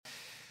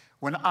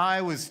When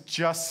I was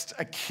just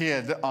a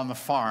kid on the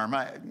farm,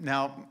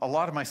 now a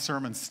lot of my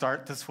sermons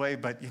start this way,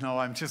 but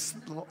I'm just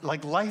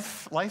like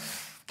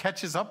life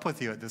catches up with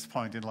you at this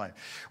point in life.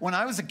 When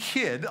I was a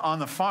kid on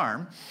the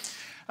farm,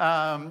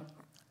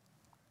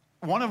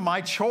 one of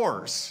my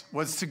chores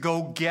was to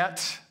go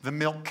get the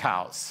milk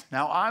cows.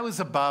 Now I was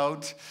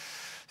about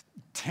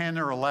 10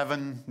 or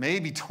 11,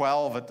 maybe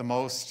 12 at the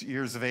most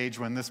years of age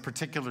when this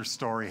particular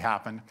story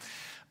happened.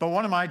 But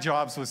one of my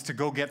jobs was to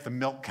go get the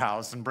milk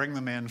cows and bring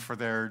them in for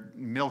their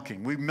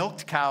milking. We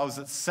milked cows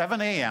at 7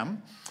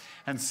 a.m.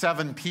 and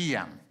 7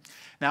 p.m.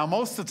 Now,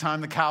 most of the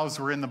time, the cows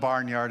were in the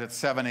barnyard at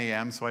 7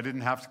 a.m., so I didn't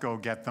have to go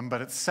get them.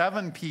 But at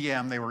 7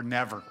 p.m., they were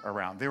never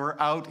around. They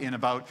were out in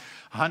about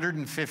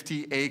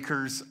 150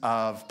 acres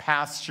of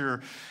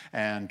pasture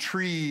and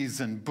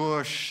trees and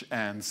bush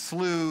and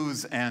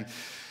sloughs. And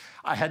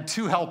I had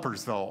two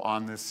helpers, though,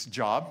 on this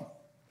job.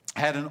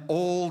 I had an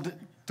old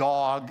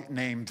dog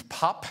named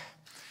Pup,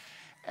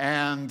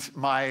 and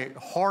my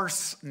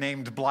horse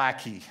named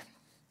Blackie.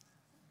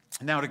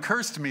 Now, it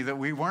occurs to me that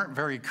we weren't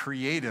very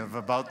creative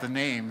about the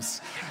names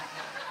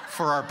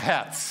for our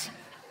pets.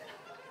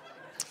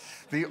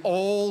 The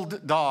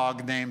old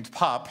dog named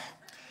Pup,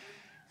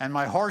 and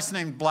my horse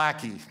named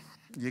Blackie.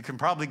 You can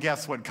probably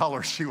guess what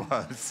color she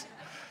was.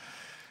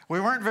 We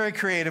weren't very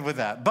creative with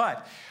that.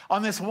 But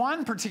on this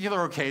one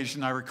particular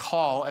occasion, I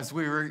recall, as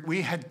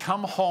we had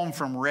come home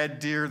from Red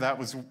Deer, that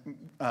was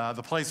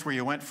the place where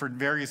you went for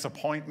various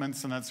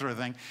appointments and that sort of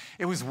thing.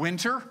 It was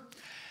winter,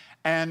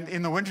 and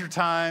in the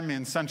wintertime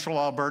in central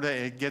Alberta,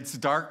 it gets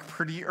dark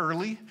pretty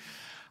early.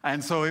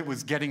 And so it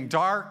was getting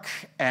dark,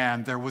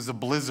 and there was a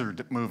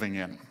blizzard moving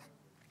in.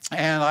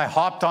 And I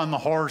hopped on the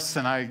horse,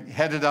 and I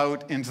headed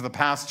out into the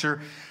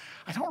pasture.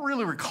 I don't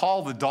really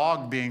recall the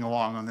dog being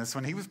along on this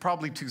one. He was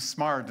probably too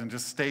smart and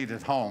just stayed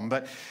at home.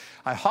 But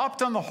I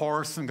hopped on the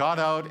horse and got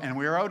out, and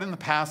we were out in the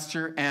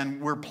pasture, and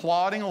we're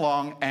plodding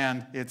along,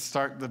 and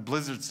the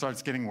blizzard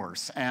starts getting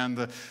worse. And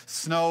the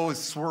snow is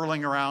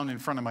swirling around in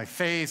front of my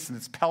face, and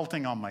it's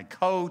pelting on my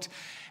coat,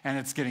 and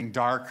it's getting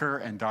darker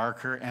and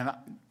darker. And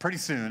pretty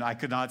soon, I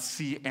could not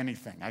see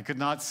anything. I could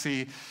not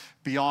see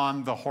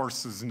beyond the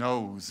horse's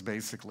nose,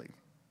 basically.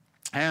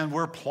 And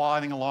we're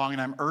plodding along,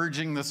 and I'm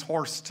urging this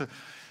horse to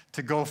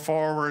go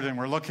forward, and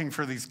we're looking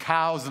for these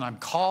cows, and I'm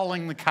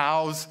calling the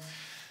cows,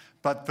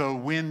 but the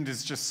wind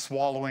is just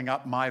swallowing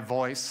up my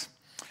voice.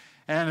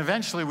 And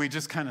eventually we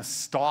just kind of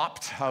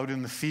stopped out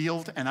in the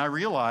field, and I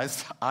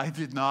realized I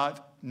did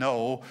not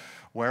know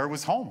where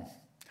was home.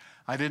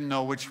 I didn't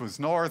know which was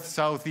north,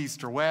 south,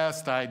 east, or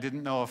west. I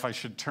didn't know if I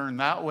should turn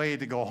that way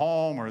to go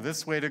home or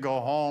this way to go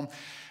home.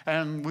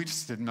 And we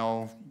just didn't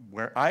know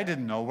I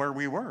didn't know where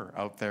we were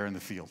out there in the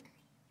field.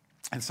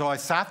 And so I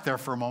sat there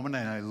for a moment,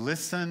 and I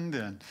listened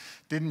and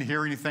didn't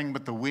hear anything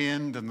but the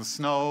wind and the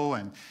snow.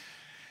 And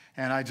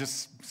I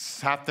just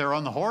sat there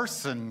on the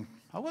horse, and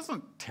I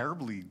wasn't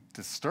terribly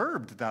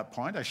disturbed at that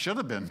point. I should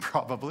have been,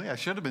 probably. I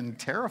should have been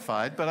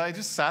terrified, but I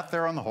just sat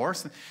there on the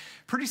horse. And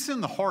pretty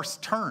soon the horse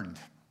turned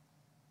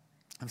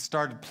and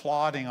started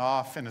plodding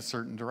off in a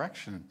certain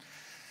direction.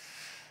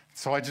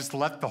 So I just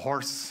let the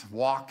horse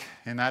walk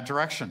in that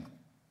direction.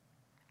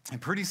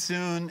 And pretty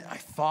soon I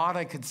thought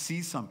I could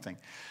see something.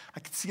 I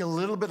could see a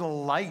little bit of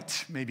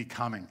light maybe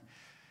coming.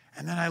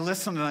 And then I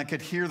listened, and I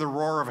could hear the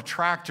roar of a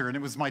tractor, and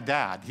it was my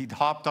dad. He'd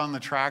hopped on the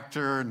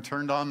tractor and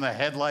turned on the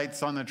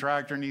headlights on the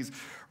tractor, and he's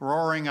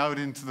roaring out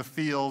into the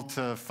field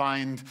to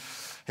find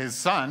his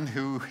son,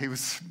 who he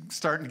was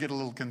starting to get a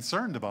little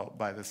concerned about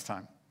by this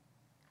time.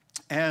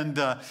 And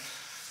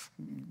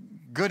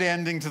good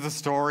ending to the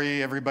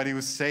story. Everybody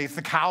was safe.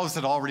 The cows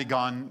had already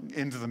gone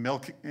into the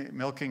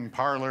milking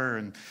parlor,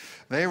 and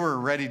they were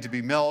ready to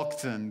be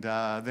milked, and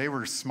they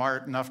were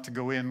smart enough to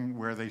go in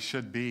where they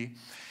should be.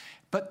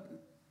 But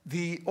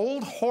the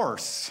old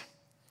horse,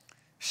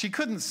 she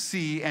couldn't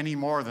see any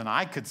more than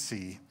I could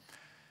see,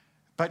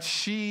 but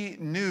she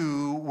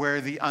knew where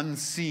the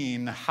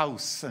unseen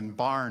house and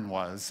barn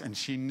was, and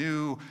she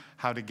knew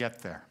how to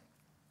get there.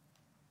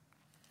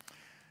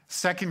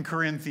 2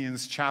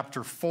 Corinthians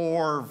chapter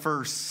 4,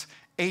 verse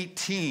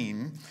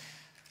 18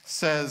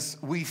 says,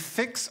 "We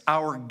fix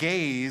our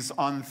gaze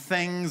on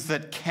things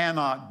that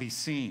cannot be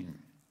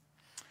seen."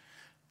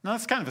 Now,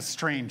 that's kind of a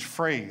strange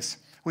phrase.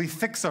 We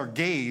fix our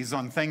gaze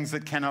on things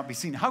that cannot be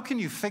seen. How can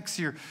you fix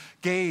your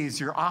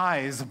gaze, your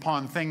eyes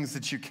upon things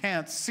that you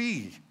can't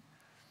see?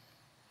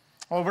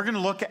 Well, we're going to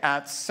look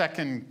at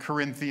 2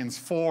 Corinthians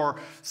 4,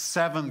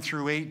 7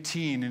 through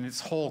 18 in its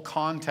whole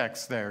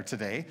context there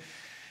today.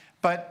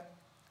 But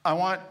I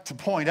want to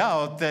point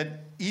out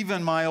that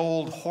even my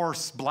old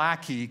horse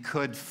Blackie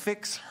could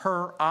fix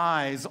her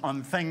eyes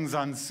on things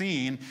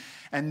unseen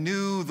and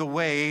knew the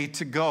way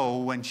to go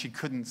when she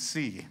couldn't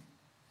see.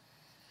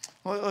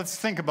 Well, let's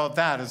think about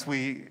that as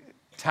we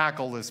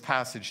tackle this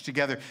passage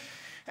together.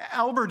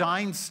 Albert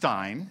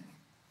Einstein,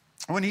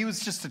 when he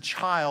was just a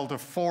child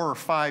of 4 or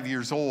 5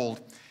 years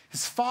old,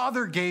 his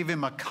father gave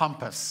him a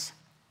compass.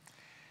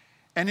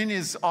 And in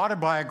his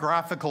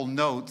autobiographical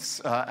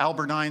notes,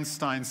 Albert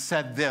Einstein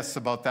said this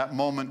about that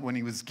moment when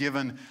he was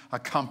given a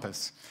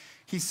compass.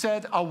 He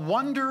said, "A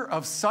wonder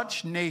of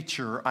such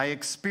nature I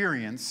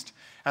experienced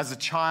as a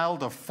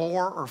child of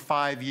 4 or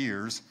 5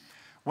 years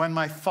when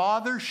my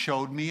father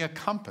showed me a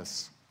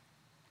compass."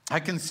 I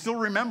can still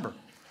remember,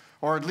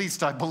 or at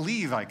least I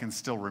believe I can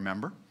still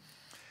remember,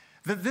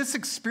 that this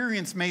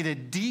experience made a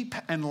deep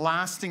and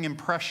lasting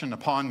impression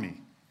upon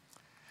me.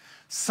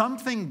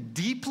 Something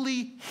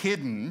deeply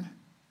hidden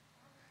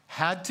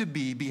had to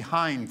be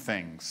behind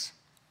things.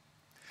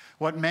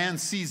 What man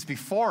sees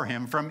before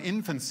him from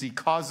infancy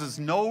causes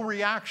no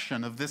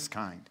reaction of this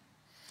kind.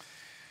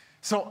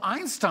 So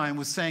Einstein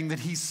was saying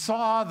that he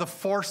saw the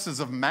forces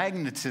of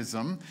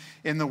magnetism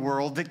in the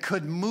world that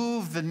could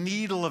move the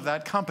needle of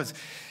that compass.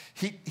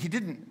 He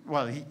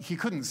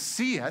couldn't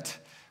see it,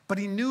 but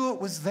he knew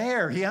it was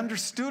there. He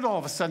understood all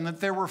of a sudden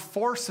that there were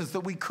forces that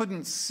we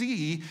couldn't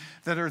see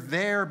that are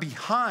there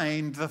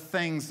behind the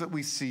things that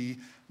we see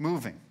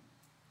moving.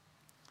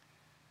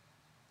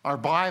 Our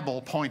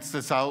Bible points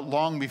this out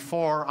long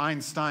before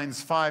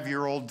Einstein's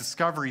 5-year-old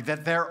discovery,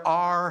 that there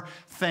are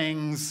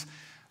things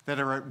that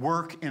are at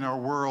work in our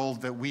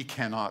world that we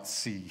cannot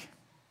see.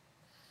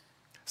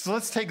 So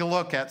let's take a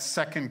look at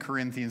 2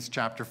 Corinthians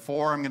chapter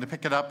 4. I'm going to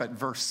pick it up at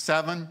verse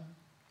 7,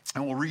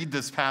 and we'll read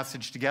this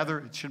passage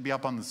together. It should be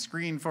up on the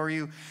screen for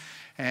you,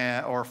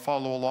 or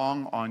follow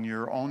along on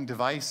your own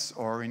device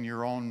or in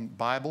your own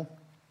Bible.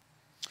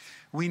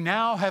 "We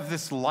now have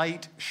this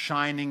light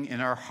shining in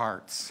our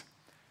hearts,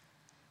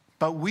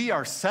 but we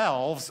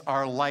ourselves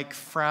are like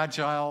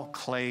fragile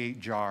clay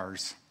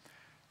jars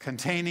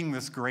containing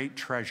this great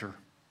treasure.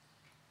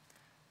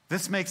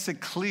 This makes it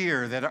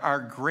clear that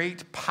our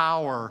great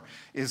power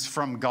is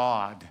from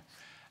God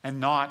and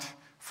not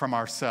from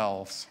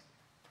ourselves.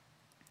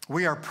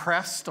 We are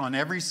pressed on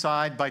every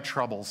side by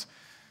troubles.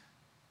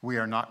 We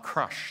are not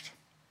crushed.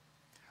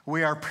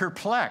 We are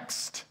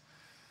perplexed,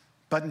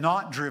 but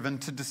not driven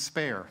to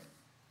despair.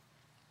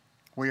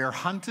 We are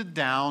hunted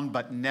down,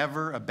 but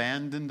never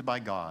abandoned by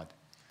God.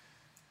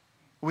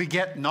 We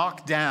get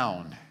knocked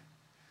down,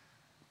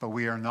 but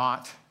we are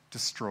not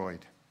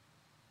destroyed.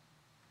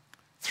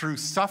 Through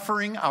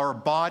suffering, our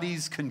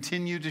bodies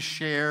continue to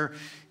share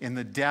in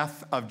the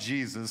death of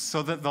Jesus,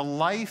 so that the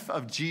life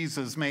of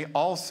Jesus may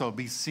also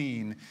be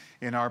seen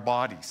in our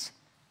bodies.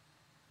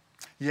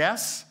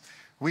 Yes,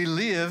 we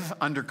live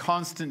under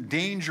constant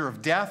danger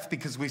of death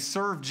because we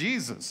serve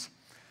Jesus,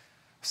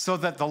 so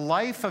that the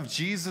life of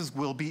Jesus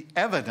will be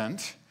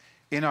evident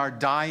in our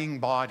dying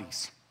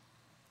bodies.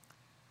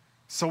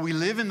 So we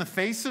live in the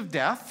face of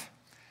death,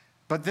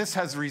 but this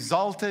has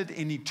resulted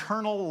in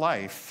eternal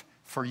life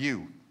for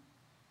you.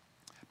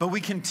 But we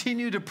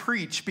continue to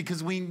preach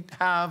because we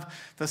have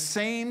the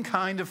same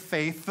kind of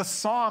faith the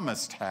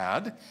psalmist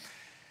had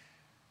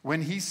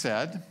when he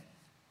said,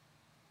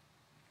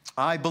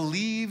 'I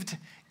believed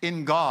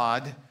in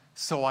God,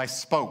 so I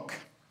spoke.'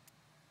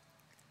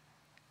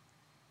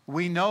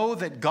 We know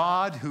that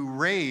God, who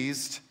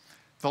raised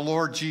the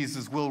Lord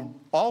Jesus, will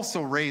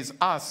also raise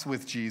us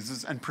with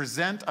Jesus and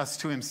present us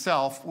to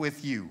himself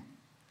with you.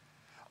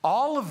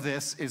 All of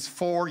this is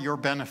for your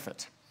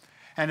benefit.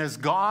 And as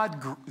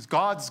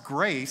God's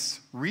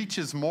grace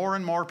reaches more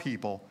and more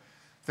people,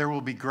 there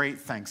will be great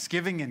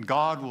thanksgiving, and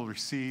God will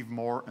receive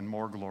more and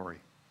more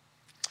glory.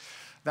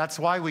 That's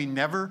why we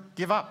never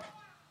give up.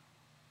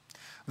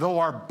 Though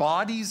our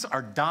bodies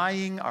are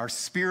dying, our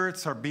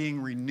spirits are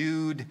being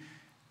renewed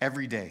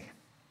every day.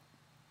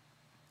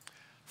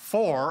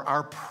 For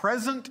our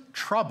present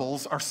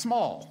troubles are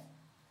small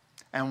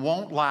and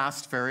won't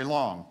last very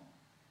long.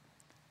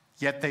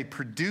 Yet they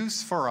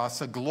produce for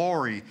us a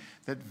glory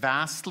that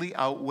vastly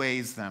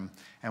outweighs them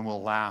and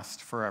will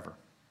last forever."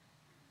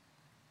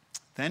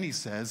 Then he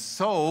says,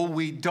 "So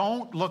we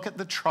don't look at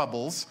the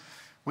troubles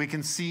we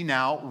can see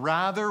now.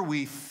 Rather,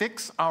 we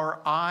fix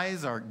our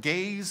eyes, our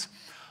gaze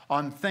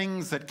on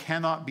things that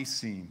cannot be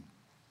seen.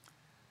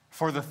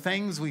 For the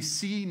things we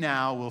see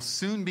now will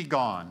soon be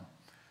gone,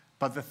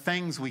 but the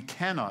things we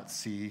cannot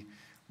see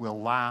will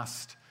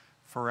last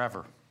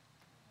forever."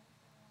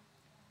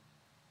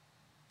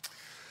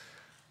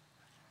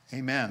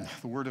 Amen.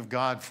 The word of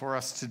God for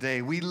us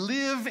today. We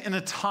live in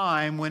a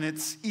time when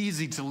it's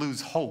easy to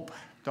lose hope,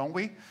 don't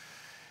we?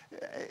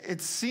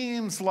 It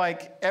seems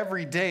like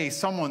every day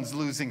someone's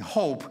losing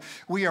hope.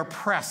 We are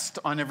pressed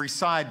on every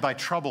side by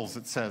troubles,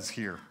 it says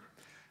here.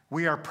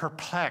 We are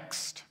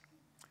perplexed.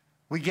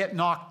 We get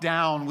knocked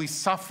down. We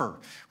suffer.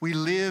 We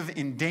live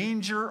in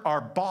danger.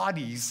 Our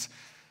bodies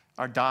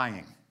are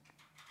dying.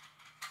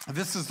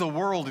 This is the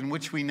world in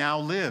which we now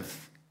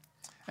live,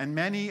 and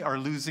many are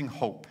losing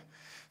hope.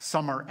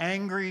 Some are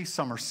angry,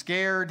 some are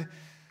scared,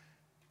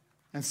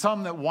 and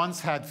some that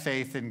once had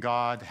faith in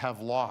God have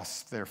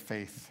lost their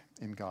faith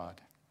in God.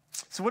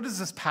 So what does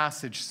this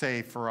passage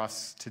say for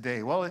us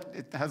today? Well,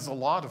 it has a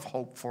lot of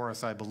hope for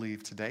us, I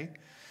believe, today.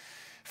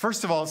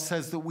 First of all, it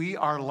says that we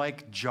are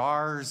like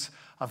jars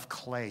of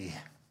clay.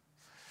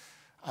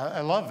 I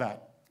love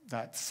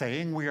that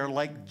saying. We are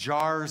like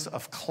jars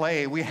of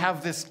clay. We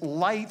have this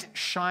light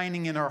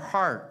shining in our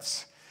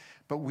hearts,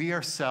 but we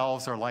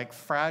ourselves are like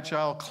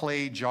fragile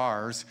clay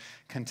jars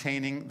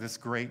containing this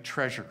great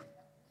treasure.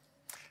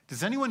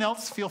 Does anyone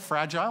else feel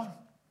fragile?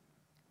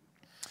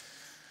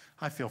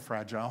 I feel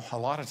fragile. A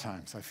lot of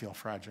times I feel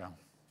fragile.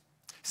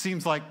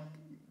 Seems like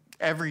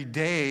every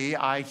day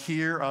I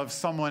hear of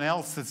someone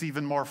else that's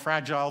even more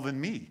fragile than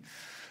me.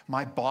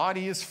 My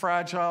body is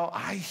fragile.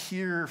 I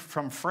hear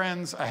from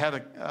friends. I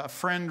had a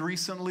friend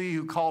recently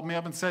who called me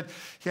up and said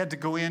he had to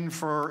go in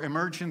for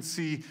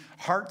emergency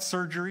heart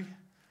surgery.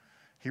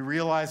 He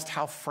realized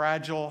how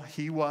fragile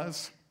he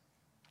was.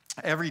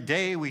 Every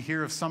day we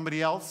hear of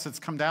somebody else that's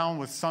come down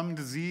with some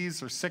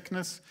disease or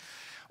sickness,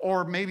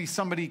 or maybe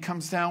somebody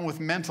comes down with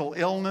mental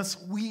illness.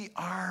 We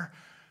are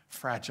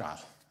fragile.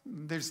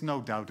 There's no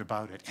doubt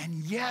about it. And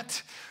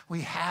yet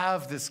we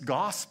have this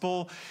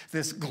gospel,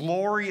 this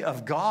glory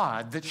of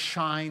God that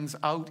shines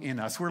out in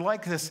us. We're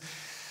like this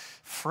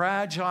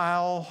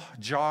fragile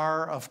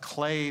jar of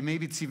clay.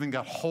 Maybe it's even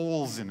got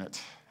holes in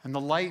it. And the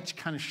light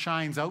kind of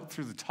shines out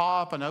through the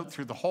top and out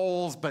through the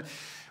holes, but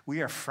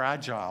we are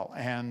fragile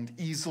and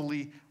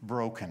easily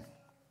broken.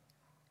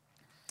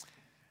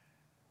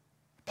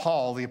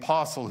 Paul, the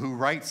apostle who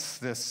writes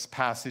this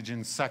passage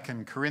in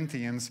 2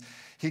 Corinthians,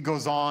 he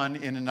goes on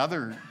in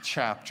another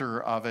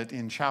chapter of it,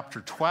 in chapter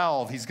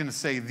 12. He's going to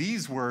say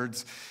these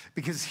words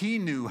because he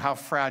knew how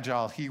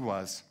fragile he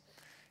was.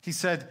 He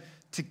said,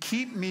 "To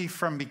keep me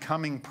from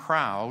becoming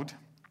proud,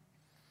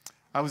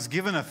 I was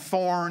given a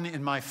thorn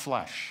in my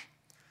flesh,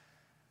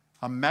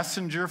 a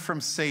messenger from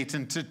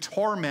Satan to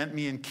torment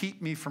me and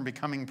keep me from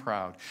becoming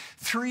proud.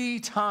 3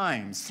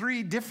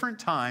 different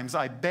times,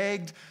 I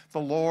begged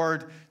the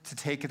Lord to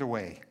take it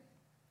away.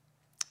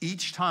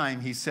 Each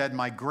time he said,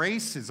 'My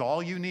grace is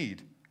all you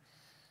need.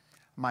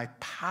 My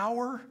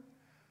power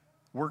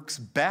works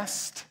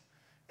best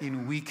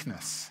in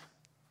weakness.'"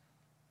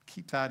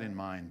 Keep that in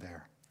mind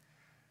there.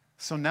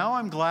 So now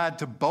I'm glad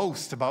to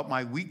boast about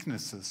my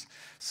weaknesses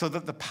so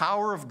that the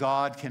power of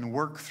God can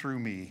work through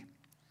me.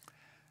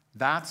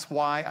 That's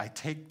why I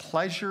take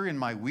pleasure in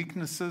my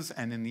weaknesses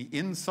and in the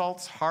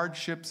insults,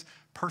 hardships,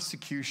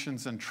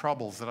 persecutions, and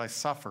troubles that I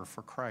suffer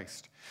for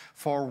Christ.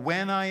 For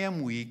when I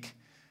am weak,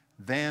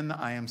 then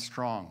I am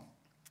strong.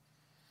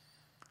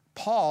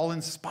 Paul,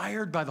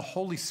 inspired by the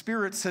Holy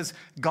Spirit, says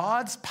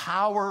God's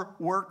power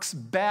works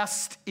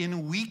best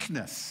in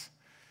weakness.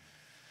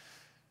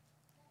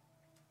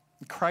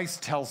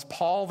 Christ tells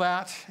Paul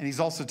that, and he's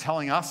also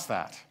telling us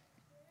that.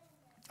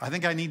 I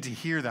think I need to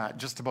hear that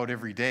just about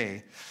every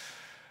day.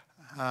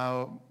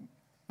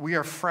 We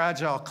are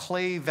fragile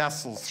clay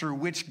vessels through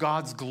which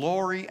God's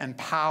glory and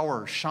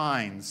power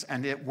shines,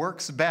 and it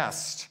works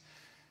best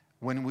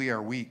when we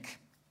are weak.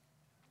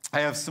 I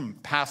have some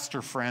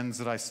pastor friends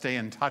that I stay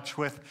in touch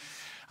with.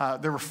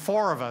 There were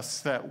 4 of us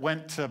that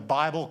went to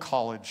Bible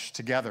college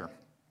together.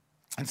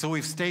 And so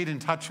we've stayed in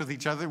touch with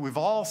each other. We've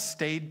all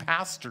stayed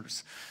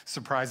pastors,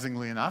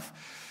 surprisingly enough.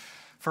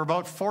 For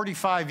about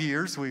 45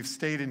 years, we've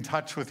stayed in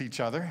touch with each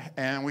other,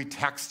 and we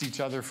text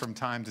each other from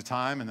time to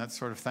time and that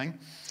sort of thing.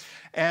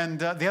 And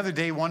the other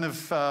day, one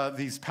of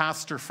these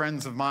pastor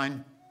friends of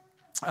mine,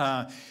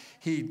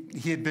 he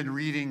had been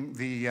reading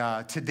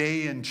the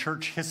Today in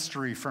Church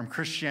History from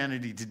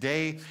Christianity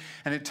Today,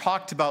 and it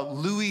talked about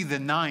Louis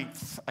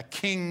IX, a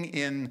king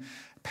in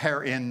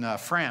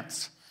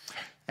France.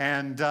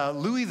 And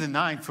Louis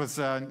IX was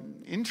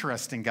an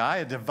interesting guy,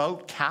 a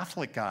devout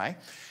Catholic guy,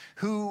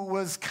 who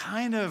was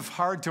kind of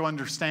hard to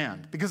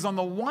understand. Because on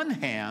the one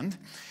hand,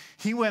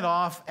 he went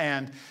off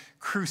and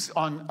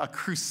on a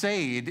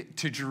crusade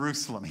to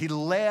Jerusalem. He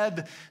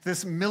led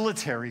this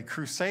military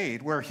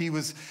crusade where he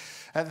was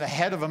at the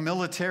head of a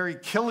military,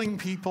 killing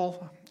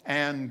people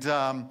and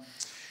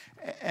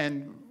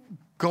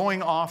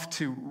going off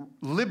to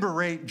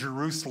liberate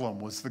Jerusalem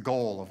was the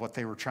goal of what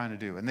they were trying to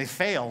do. And they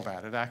failed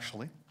at it,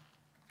 actually.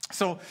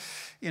 So,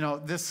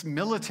 this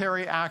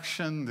military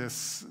action,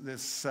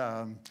 this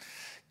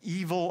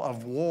evil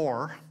of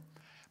war.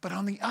 But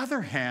on the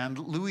other hand,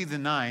 Louis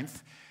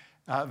IX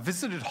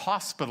visited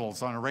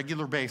hospitals on a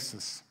regular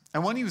basis.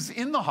 And when he was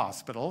in the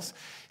hospitals,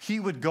 he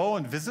would go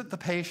and visit the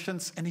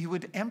patients, and he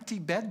would empty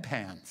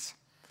bedpans.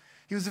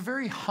 He was a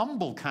very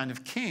humble kind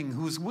of king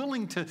who was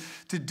willing to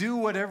do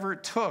whatever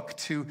it took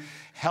to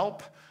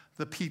help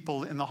the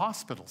people in the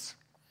hospitals.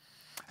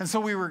 And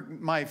so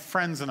my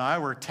friends and I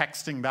were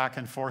texting back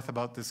and forth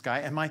about this guy.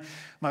 And my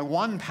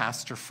one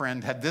pastor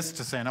friend had this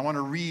to say, and I want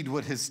to read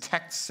what his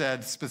text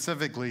said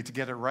specifically to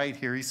get it right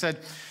here. He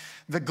said,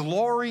 "The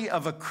glory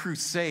of a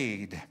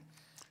crusade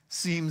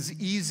seems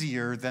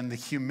easier than the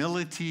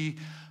humility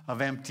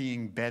of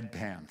emptying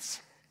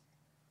bedpans."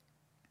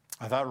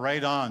 I thought,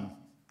 right on,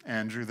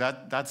 Andrew.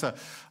 That's a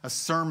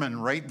sermon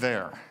right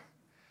there.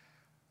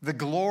 The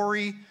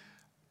glory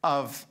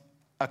of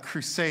a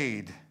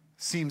crusade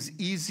seems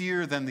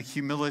easier than the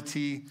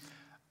humility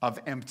of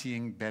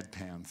emptying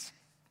bedpans.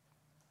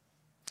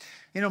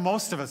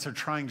 Most of us are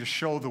trying to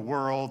show the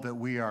world that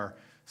we are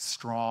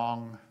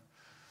strong,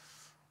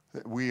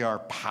 that we are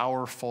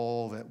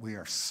powerful, that we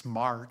are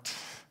smart.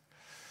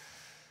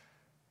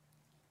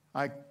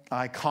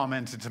 I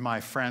commented to my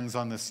friends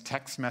on this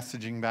text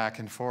messaging back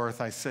and forth.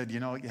 I said,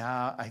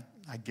 I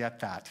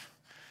get that.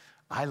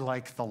 I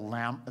like the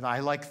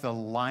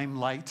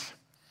limelight.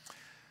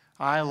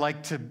 I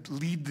like to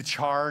lead the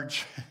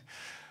charge,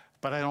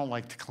 but I don't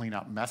like to clean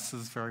up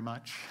messes very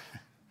much.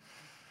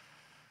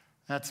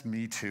 That's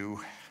me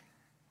too.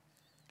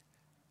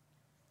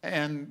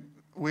 And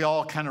we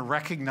all kind of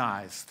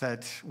recognize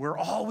that we're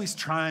always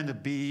trying to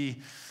be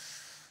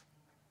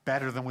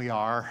better than we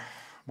are,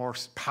 more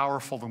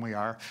powerful than we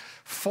are.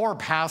 Four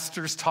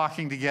pastors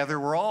talking together,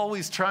 we're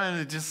always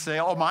trying to just say,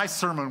 oh, my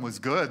sermon was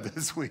good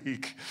this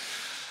week.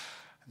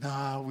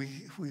 No,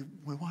 we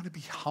want to be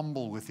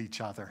humble with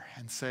each other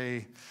and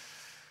say,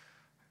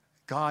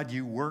 God,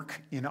 you work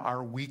in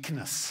our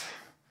weakness.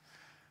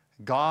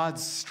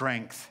 God's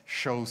strength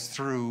shows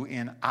through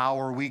in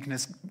our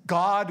weakness.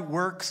 God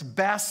works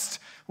best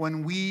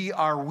when we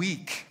are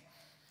weak.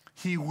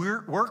 He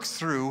works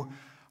through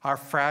our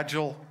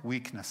fragile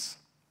weakness.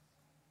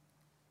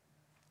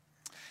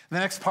 The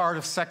next part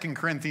of 2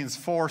 Corinthians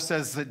 4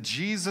 says that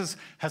Jesus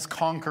has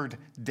conquered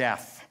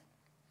death.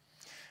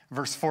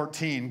 Verse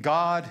 14,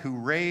 God who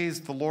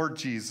raised the Lord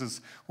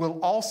Jesus will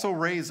also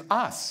raise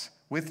us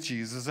with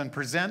Jesus and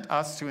present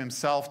us to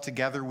himself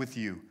together with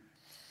you.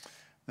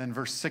 Then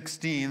verse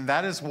 16,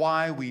 that is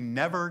why we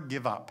never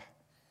give up.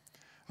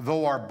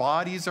 Though our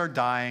bodies are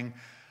dying,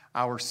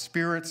 our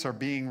spirits are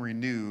being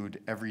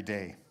renewed every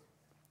day.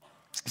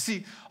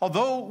 See,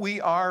 although we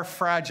are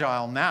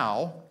fragile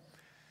now,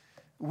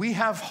 we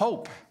have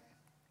hope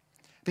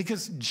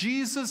because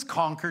Jesus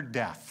conquered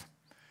death.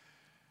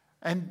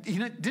 And he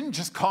didn't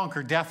just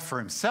conquer death for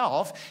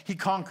himself. He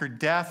conquered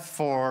death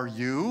for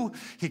you.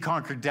 He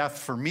conquered death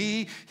for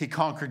me. He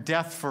conquered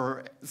death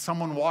for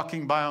someone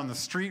walking by on the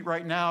street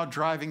right now,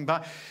 driving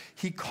by.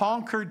 He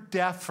conquered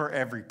death for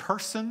every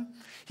person.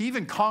 He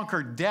even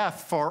conquered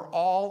death for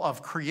all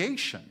of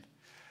creation.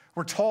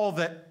 We're told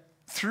that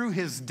through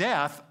his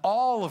death,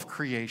 all of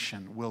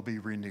creation will be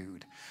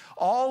renewed.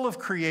 All of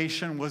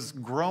creation was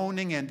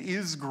groaning and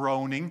is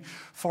groaning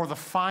for the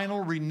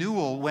final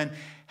renewal when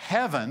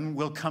heaven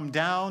will come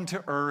down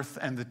to earth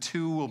and the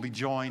two will be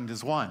joined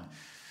as one.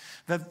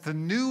 That the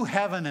new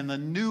heaven and the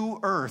new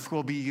earth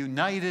will be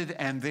united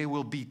and they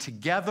will be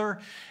together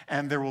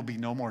and there will be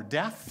no more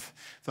death.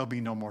 There'll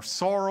be no more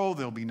sorrow.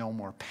 There'll be no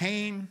more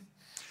pain.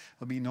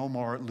 There'll be no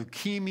more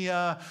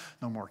leukemia,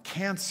 no more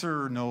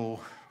cancer, no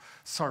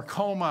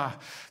sarcoma.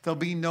 There'll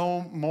be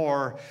no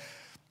more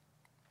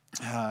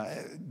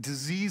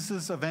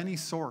diseases of any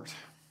sort.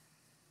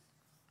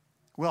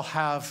 We'll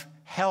have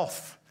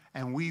health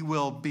and we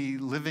will be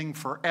living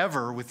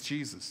forever with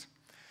Jesus.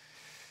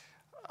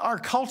 Our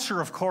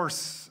culture, of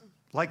course,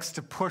 likes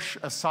to push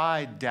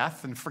aside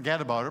death and forget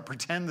about it,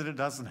 pretend that it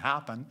doesn't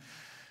happen.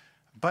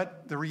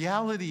 But the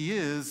reality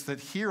is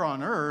that here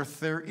on earth,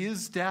 there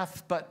is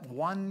death, but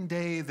one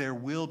day there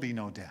will be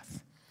no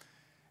death.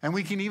 And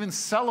we can even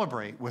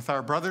celebrate with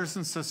our brothers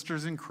and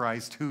sisters in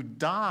Christ who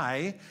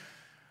die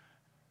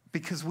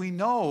because we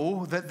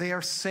know that they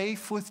are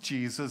safe with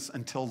Jesus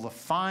until the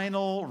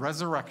final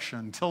resurrection,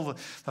 until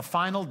the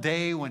final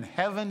day when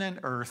heaven and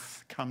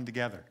earth come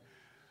together.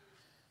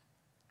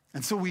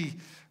 And so we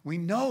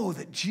know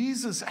that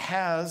Jesus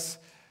has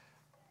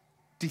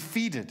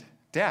defeated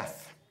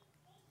death.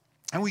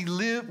 And we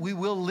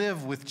will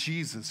live with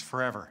Jesus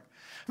forever.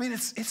 I mean,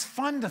 it's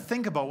fun to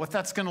think about what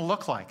that's going to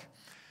look like.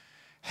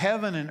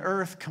 Heaven and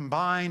earth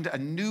combined, a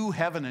new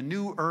heaven, a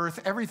new earth,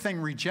 everything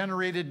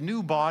regenerated,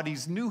 new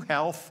bodies, new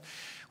health.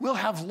 We'll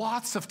have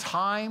lots of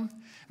time.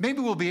 Maybe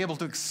we'll be able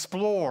to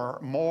explore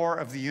more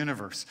of the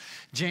universe.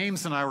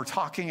 James and I were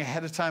talking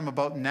ahead of time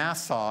about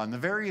NASA and the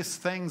various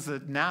things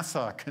that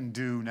NASA can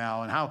do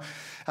now and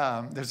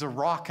how there's a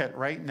rocket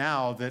right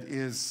now that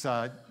is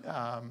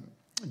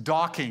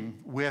docking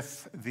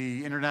with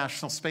the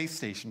International Space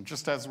Station,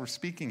 just as we're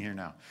speaking here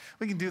now.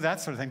 We can do that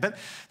sort of thing. But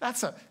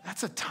that's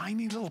a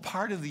tiny little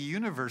part of the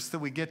universe that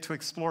we get to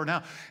explore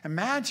now.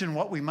 Imagine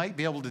what we might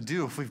be able to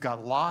do if we've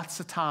got lots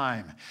of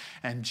time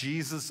and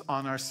Jesus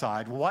on our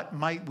side. What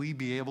might we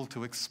be able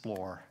to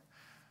explore?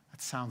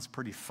 That sounds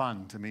pretty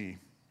fun to me.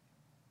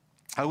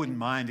 I wouldn't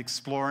mind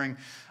exploring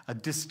a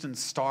distant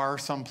star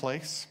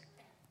someplace.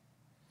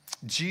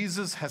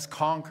 Jesus has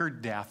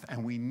conquered death,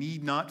 and we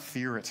need not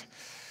fear it.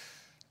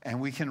 And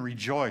we can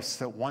rejoice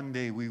that one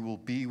day we will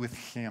be with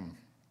him.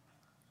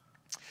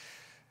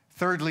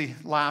 Thirdly,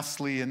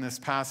 lastly, in this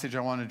passage, I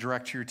want to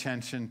direct your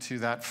attention to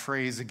that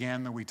phrase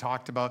again that we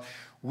talked about.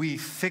 We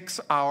fix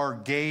our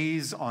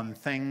gaze on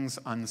things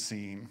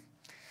unseen.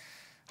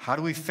 How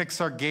do we fix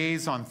our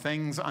gaze on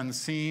things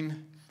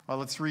unseen? Well,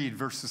 let's read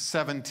verses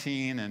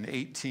 17 and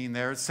 18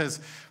 there. It says,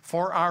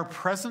 "For our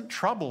present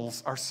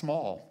troubles are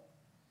small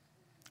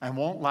and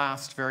won't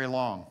last very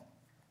long.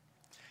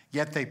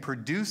 Yet they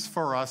produce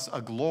for us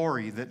a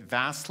glory that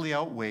vastly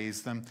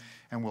outweighs them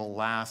and will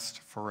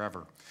last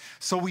forever."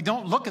 So we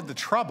don't look at the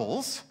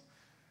troubles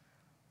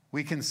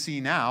we can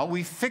see now.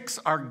 We fix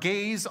our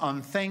gaze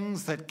on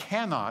things that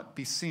cannot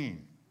be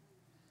seen.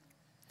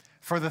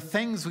 For the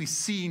things we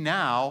see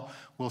now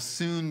will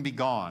soon be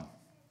gone.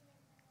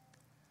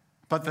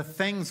 But the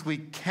things we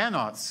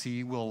cannot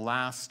see will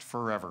last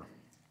forever.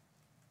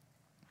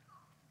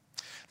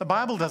 The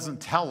Bible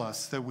doesn't tell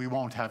us that we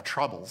won't have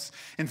troubles.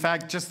 In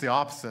fact, just the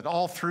opposite.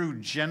 All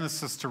through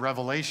Genesis to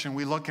Revelation,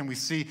 we look and we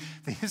see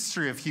the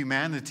history of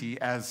humanity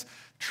as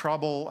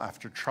trouble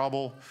after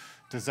trouble,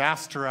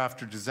 disaster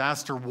after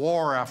disaster,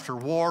 war after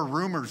war,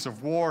 rumors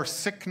of war,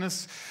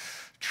 sickness,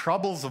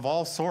 troubles of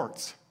all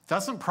sorts.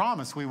 Doesn't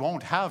promise we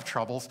won't have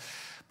troubles,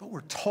 but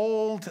we're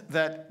told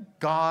that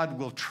God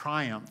will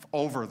triumph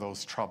over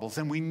those troubles,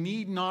 and we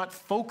need not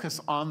focus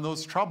on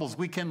those troubles.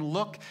 We can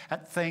look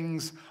at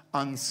things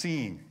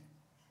unseen.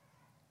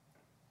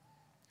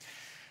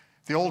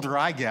 The older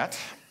I get,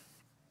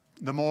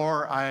 the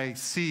more I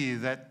see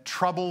that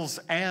troubles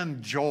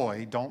and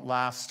joy don't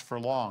last for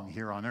long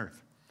here on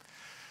earth.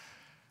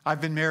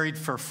 I've been married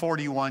for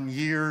 41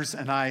 years,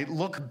 and I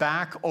look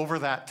back over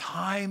that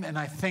time and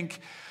I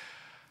think,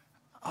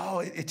 oh,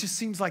 it just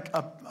seems like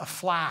a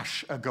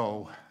flash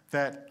ago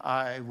that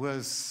I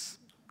was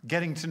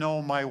getting to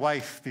know my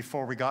wife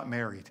before we got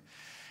married.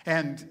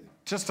 And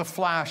just a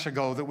flash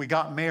ago that we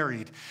got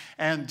married.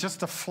 And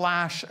just a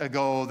flash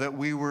ago that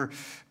we were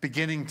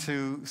beginning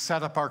to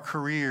set up our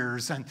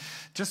careers. And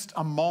just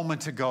a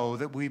moment ago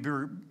that we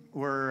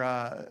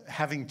were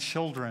having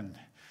children.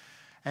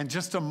 And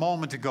just a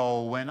moment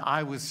ago when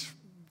I was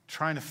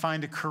trying to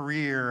find a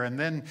career and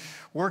then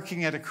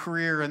working at a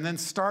career and then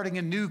starting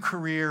a new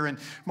career. And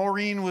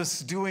Maureen was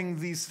doing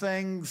these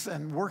things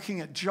and working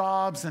at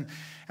jobs, and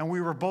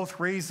we were both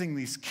raising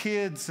these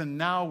kids, and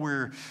now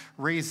we're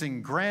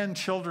raising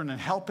grandchildren and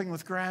helping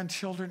with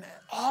grandchildren.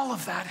 All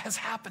of that has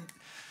happened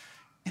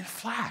in a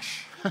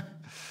flash.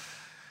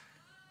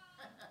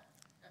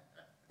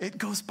 It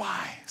goes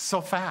by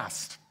so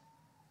fast.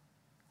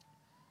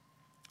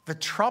 The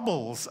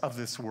troubles of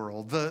this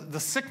world, the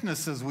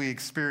sicknesses we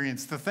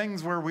experienced, the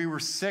things where we were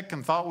sick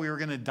and thought we were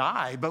going to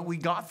die, but we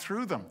got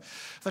through them.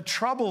 The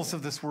troubles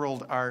of this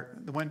world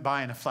went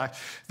by in a flash.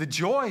 The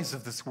joys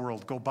of this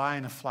world go by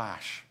in a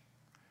flash.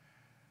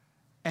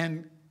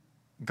 And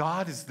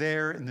God is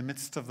there in the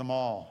midst of them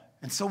all.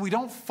 And so we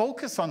don't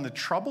focus on the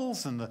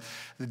troubles and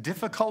the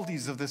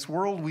difficulties of this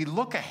world. We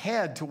look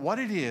ahead to what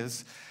it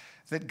is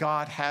that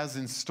God has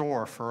in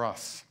store for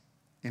us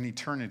in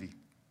eternity.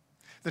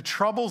 The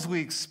troubles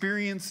we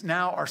experience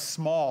now are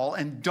small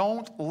and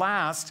don't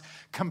last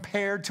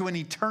compared to an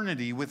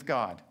eternity with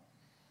God.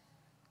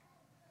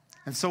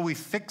 And so we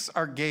fix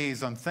our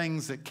gaze on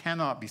things that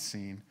cannot be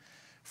seen,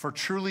 for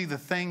truly the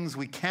things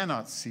we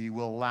cannot see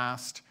will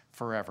last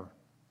forever.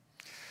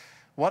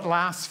 What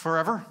lasts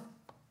forever?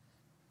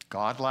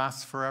 God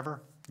lasts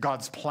forever.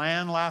 God's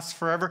plan lasts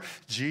forever.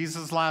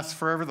 Jesus lasts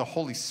forever. The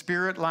Holy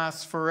Spirit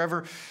lasts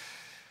forever.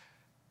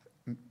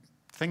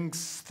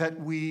 Things that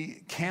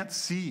we can't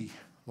see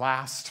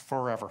last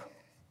forever.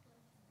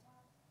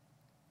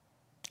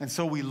 And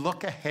so we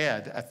look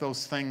ahead at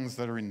those things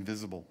that are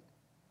invisible.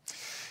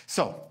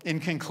 So,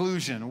 in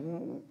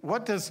conclusion,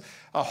 what does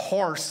a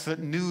horse that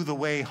knew the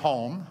way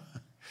home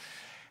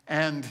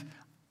and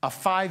a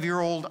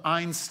 5-year-old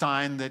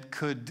Einstein that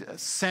could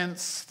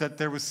sense that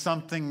there was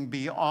something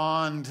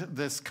beyond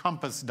this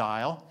compass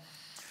dial,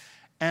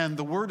 and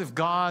the Word of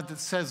God that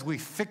says we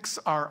fix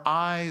our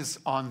eyes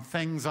on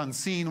things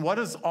unseen, what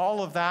does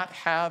all of that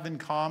have in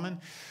common?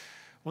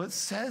 Well, it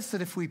says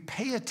that if we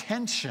pay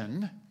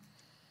attention,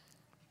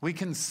 we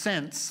can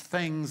sense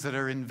things that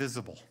are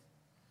invisible.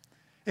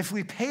 If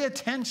we pay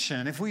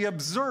attention, if we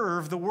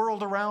observe the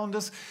world around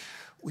us,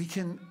 we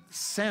can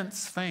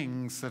sense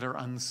things that are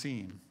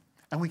unseen.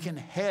 And we can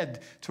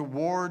head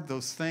toward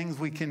those things.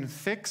 We can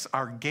fix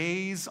our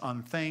gaze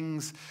on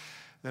things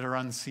that are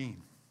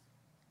unseen.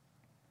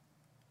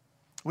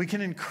 We can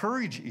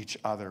encourage each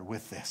other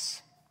with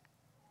this.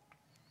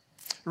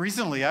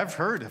 Recently, I've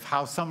heard of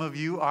how some of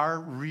you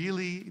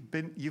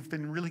you've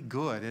been really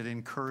good at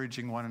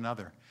encouraging one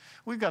another.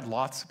 We've got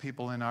lots of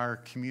people in our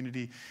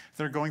community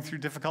that are going through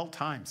difficult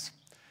times.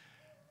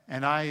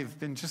 And I've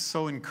been just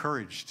so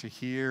encouraged to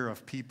hear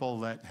of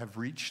people that have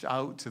reached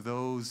out to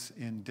those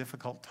in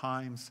difficult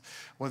times,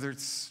 whether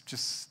it's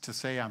just to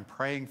say, I'm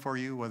praying for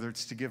you, whether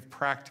it's to give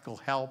practical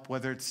help,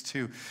 whether it's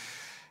to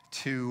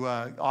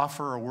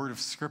offer a word of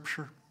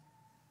scripture.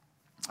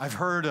 I've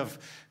heard of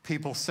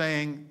people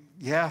saying,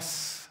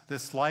 yes,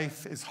 this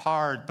life is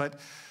hard, but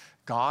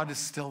God is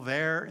still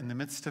there in the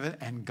midst of it,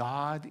 and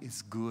God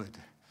is good.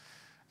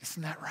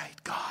 Isn't that right?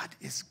 God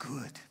is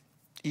good.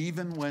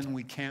 Even when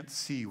we can't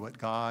see what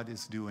God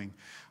is doing,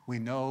 we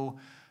know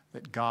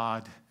that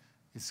God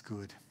is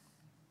good.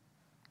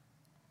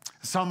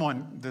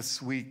 Someone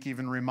this week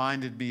even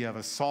reminded me of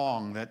a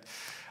song that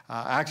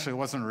actually it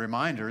wasn't a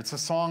reminder. It's a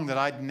song that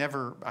I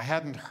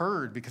hadn't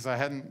heard because I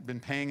hadn't been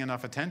paying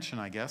enough attention,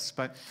 I guess,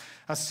 but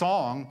a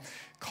song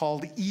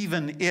called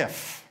Even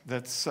If,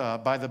 that's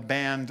by the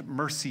band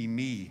Mercy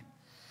Me.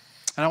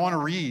 And I want to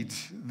read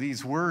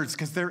these words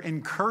because they're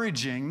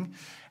encouraging,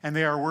 and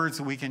they are words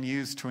that we can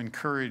use to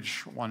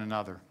encourage one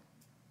another.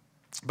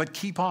 But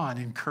keep on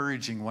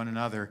encouraging one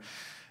another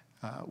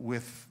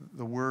with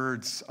the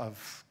words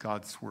of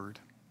God's word.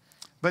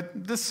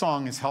 But this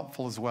song is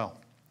helpful as well.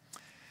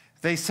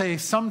 They say,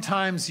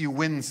 sometimes you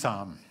win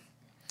some,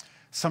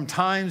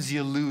 sometimes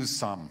you lose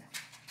some,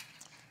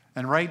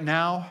 And right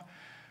now,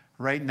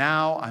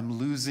 I'm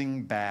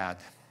losing bad.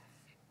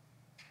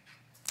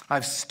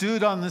 I've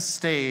stood on this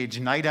stage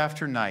night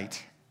after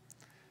night,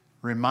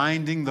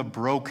 reminding the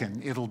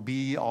broken it'll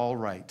be all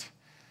right.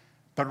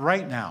 But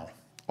right now,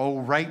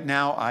 right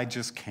now, I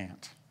just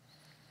can't.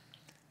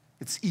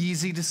 It's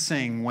easy to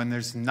sing when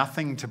there's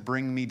nothing to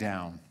bring me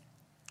down.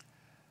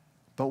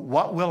 But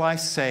what will I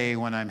say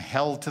when I'm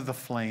held to the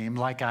flame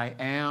like I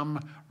am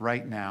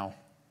right now?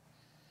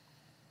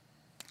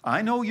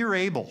 I know you're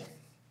able,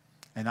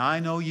 and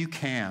I know you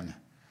can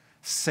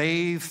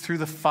save through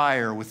the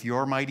fire with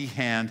your mighty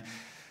hand.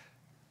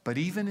 But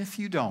even if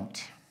you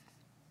don't,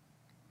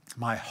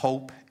 my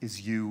hope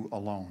is you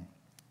alone.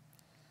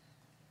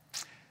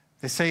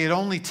 They say it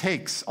only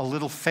takes a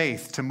little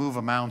faith to move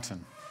a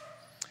mountain.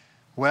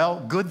 Well,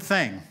 good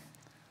thing.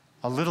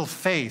 A little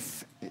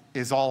faith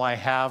is all I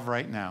have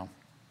right now.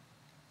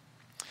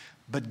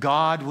 But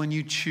God, when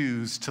you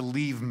choose to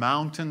leave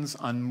mountains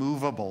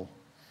unmovable,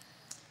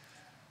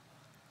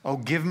 oh,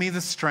 give me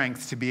the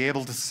strength to be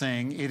able to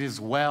sing, "It is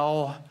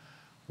well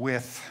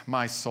with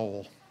my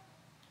soul."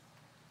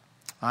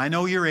 I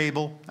know you're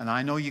able, and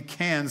I know you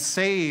can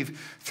save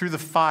through the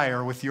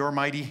fire with your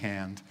mighty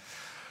hand.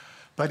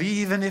 But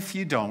even if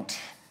you don't,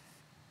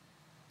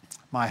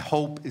 my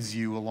hope is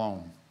you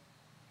alone.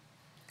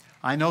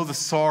 I know the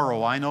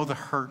sorrow, I know the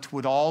hurt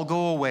would all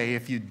go away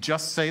if you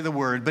just say the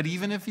word, but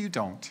even if you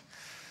don't,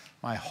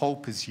 my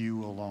hope is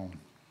you alone.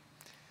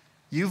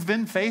 You've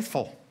been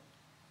faithful.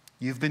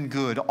 You've been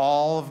good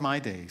all of my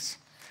days.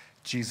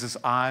 Jesus,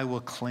 I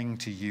will cling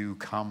to you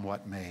come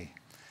what may.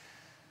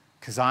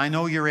 Because I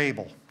know you're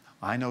able.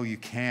 I know you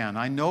can.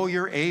 I know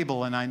you're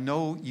able, and I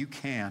know you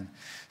can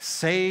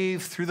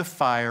save through the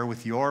fire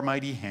with your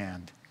mighty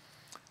hand.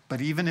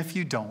 But even if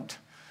you don't,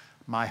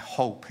 my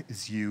hope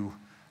is you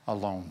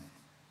alone.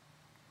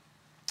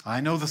 I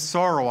know the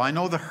sorrow. I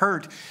know the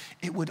hurt.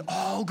 It would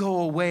all go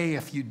away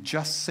if you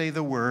just say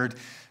the word.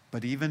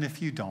 But even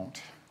if you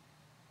don't,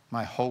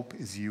 my hope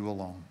is you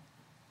alone.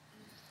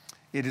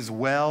 It is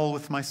well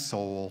with my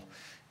soul.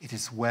 It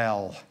is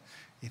well.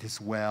 It is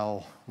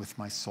well with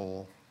my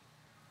soul.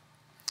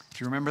 Do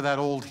you remember that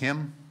old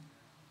hymn?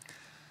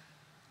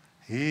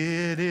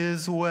 It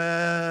is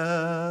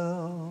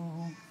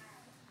well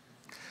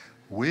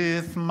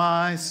with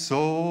my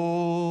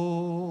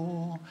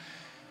soul.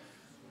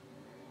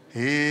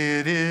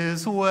 It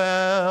is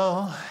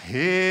well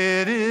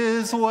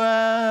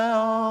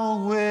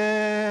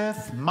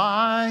with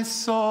my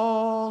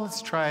soul.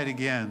 Let's try it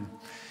again.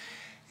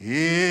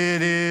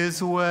 It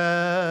is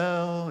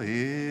well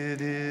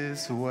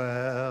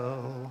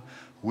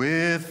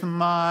with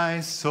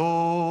my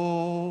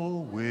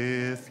soul,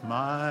 with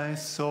my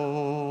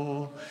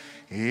soul.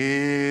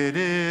 It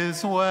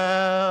is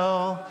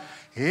well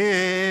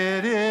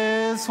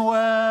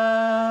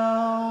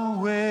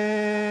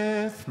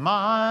with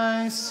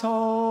my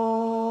soul.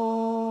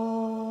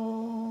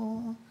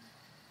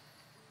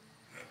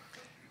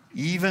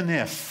 Even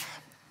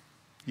if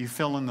you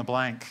fill in the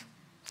blank,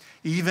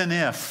 even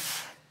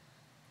if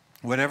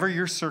whatever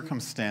your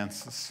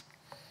circumstances,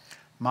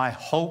 my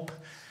hope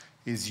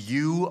is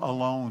you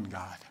alone,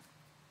 God.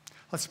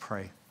 Let's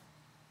pray.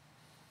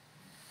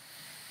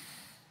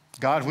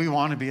 God, we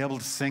want to be able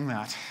to sing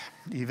that,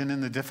 even in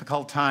the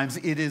difficult times.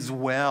 It is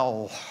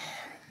well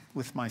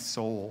with my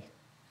soul.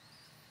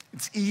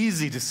 It's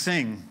easy to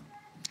sing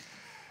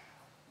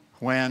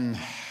when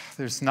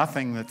there's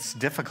nothing that's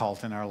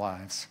difficult in our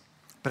lives.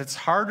 But it's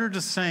harder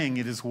to sing,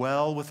 "It is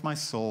well with my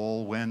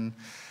soul," when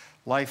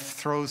life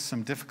throws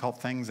some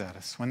difficult things at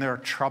us, when there are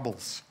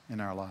troubles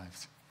in our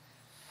lives.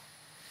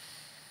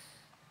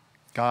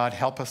 God,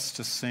 help us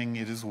to sing,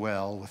 "It is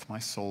well with my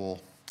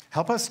soul."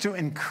 Help us to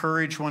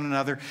encourage one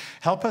another.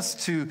 Help us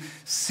to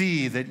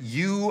see that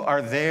you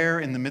are there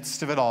in the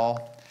midst of it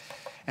all,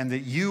 and that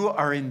you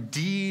are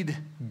indeed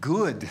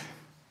good,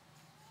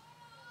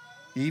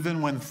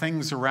 even when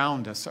things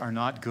around us are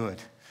not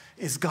good.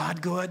 Is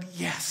God good?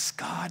 Yes,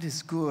 God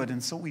is good,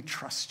 and so we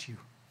trust you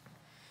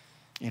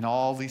in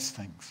all these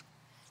things.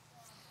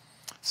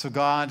 So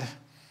God,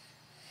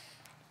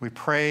 we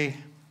pray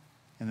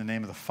in the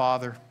name of the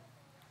Father,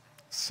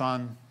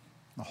 Son,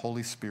 the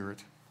Holy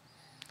Spirit.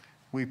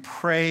 We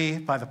pray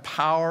by the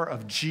power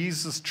of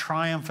Jesus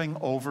triumphing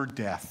over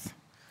death.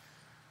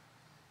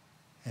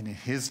 And in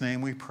his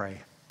name we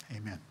pray.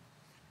 Amen.